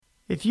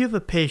If you have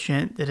a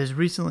patient that has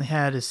recently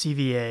had a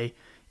CVA,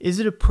 is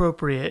it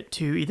appropriate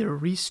to either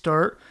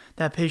restart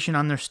that patient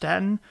on their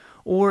statin,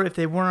 or if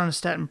they weren't on a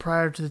statin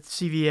prior to the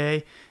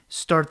CVA,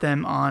 start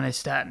them on a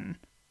statin?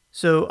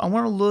 So I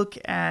want to look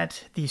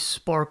at the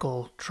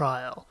SPARCL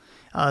trial.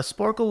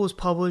 SPARCL was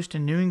published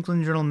in New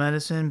England Journal of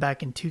Medicine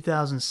back in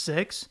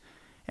 2006,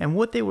 and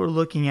what they were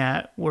looking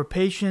at were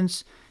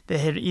patients that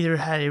had either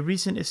had a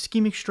recent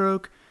ischemic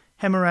stroke,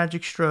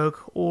 hemorrhagic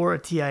stroke, or a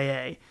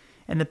TIA,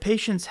 and the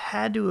patients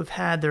had to have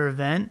had their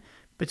event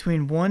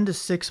between 1 to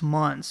 6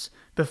 months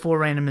before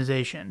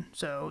randomization,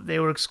 so they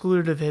were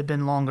excluded if it had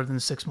been longer than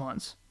 6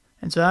 months.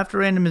 And so after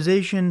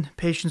randomization,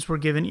 patients were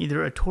given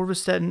either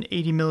atorvastatin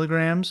 80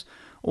 milligrams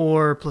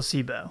or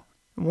placebo.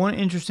 One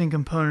interesting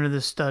component of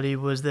this study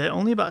was that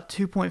only about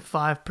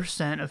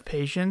 2.5% of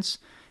patients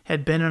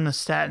had been on a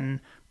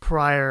statin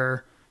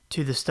prior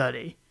to the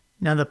study.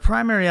 Now, the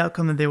primary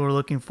outcome that they were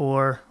looking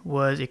for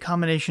was a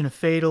combination of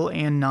fatal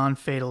and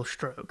non-fatal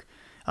stroke.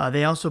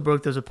 They also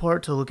broke those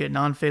apart to look at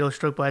non-fatal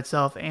stroke by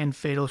itself and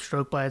fatal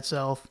stroke by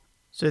itself.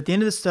 So at the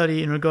end of the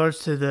study, in regards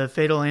to the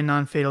fatal and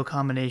non-fatal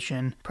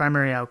combination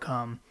primary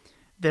outcome,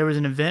 there was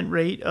an event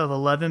rate of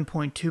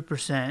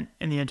 11.2%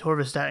 in the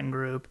atorvastatin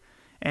group,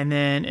 and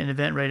then an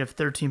event rate of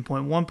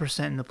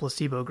 13.1% in the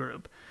placebo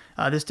group.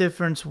 This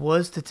difference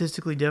was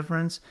statistically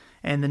different,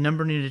 and the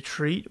number needed to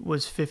treat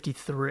was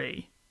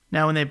 53.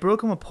 Now, when they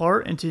broke them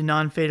apart into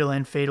non-fatal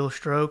and fatal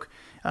stroke,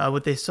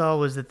 what they saw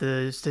was that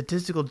the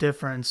statistical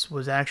difference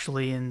was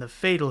actually in the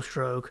fatal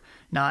stroke,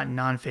 not in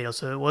non-fatal.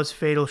 So it was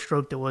fatal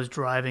stroke that was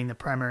driving the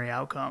primary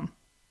outcome.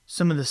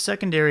 Some of the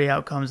secondary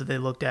outcomes that they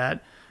looked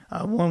at,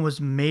 one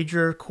was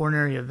major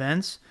coronary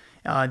events.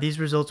 These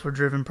results were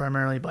driven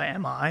primarily by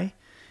MI,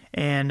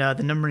 and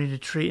the number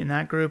needed to treat in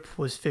that group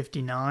was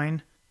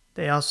 59.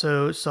 They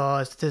also saw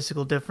a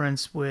statistical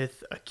difference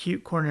with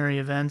acute coronary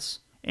events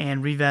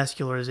and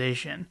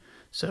revascularization.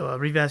 So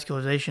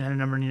revascularization had a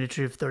number needed to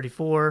treat of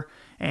 34,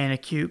 and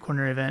acute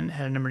coronary event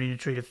had a number needed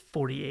to treat of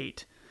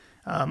 48.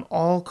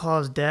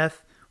 All-cause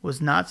death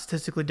was not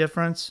statistically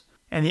different,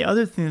 and the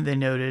other thing that they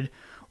noted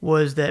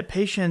was that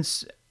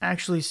patients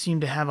actually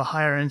seemed to have a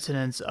higher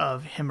incidence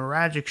of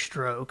hemorrhagic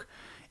stroke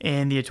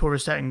in the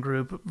atorvastatin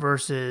group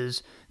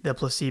versus the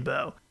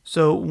placebo.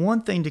 So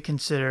one thing to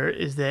consider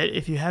is that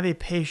if you have a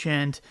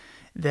patient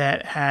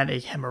that had a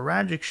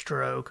hemorrhagic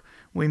stroke,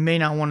 we may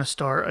not want to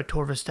start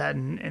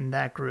atorvastatin in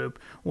that group,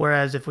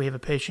 whereas if we have a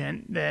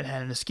patient that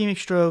had an ischemic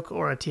stroke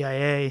or a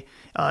TIA,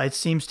 it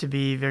seems to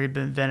be very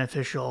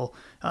beneficial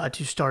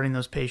to starting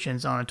those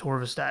patients on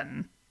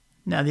atorvastatin.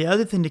 Now, the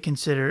other thing to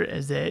consider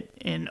is that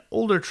in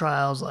older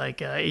trials like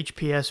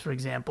HPS, for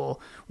example,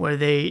 where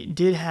they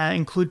did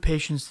include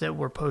patients that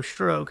were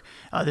post-stroke,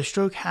 the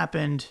stroke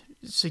happened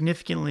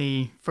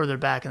significantly further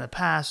back in the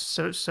past,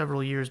 so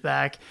several years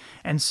back,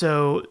 and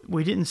so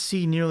we didn't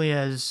see nearly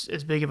as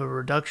big of a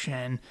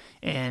reduction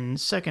in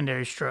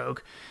secondary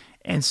stroke.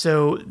 And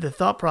so the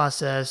thought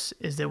process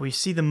is that we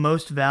see the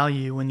most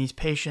value when these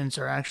patients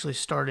are actually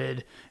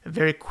started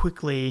very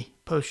quickly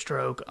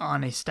post-stroke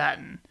on a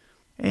statin.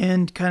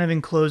 And kind of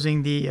in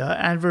closing, the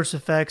adverse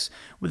effects,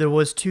 there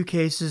was 2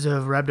 cases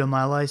of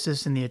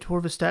rhabdomyolysis in the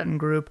atorvastatin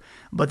group,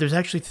 but there's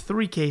actually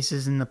 3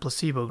 cases in the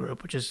placebo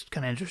group, which is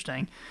kind of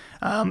interesting.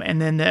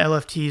 And then the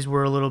LFTs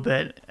were a little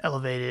bit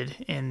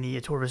elevated in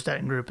the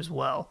atorvastatin group as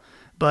well.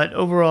 But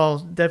overall,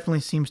 definitely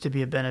seems to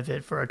be a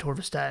benefit for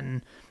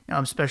atorvastatin,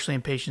 especially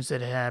in patients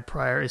that had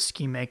prior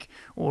ischemic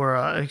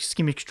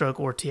stroke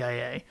or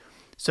TIA.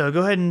 So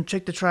go ahead and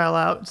check the trial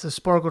out. It's the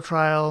SPARCL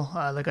trial.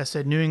 Like I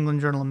said, New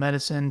England Journal of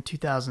Medicine,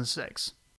 2006.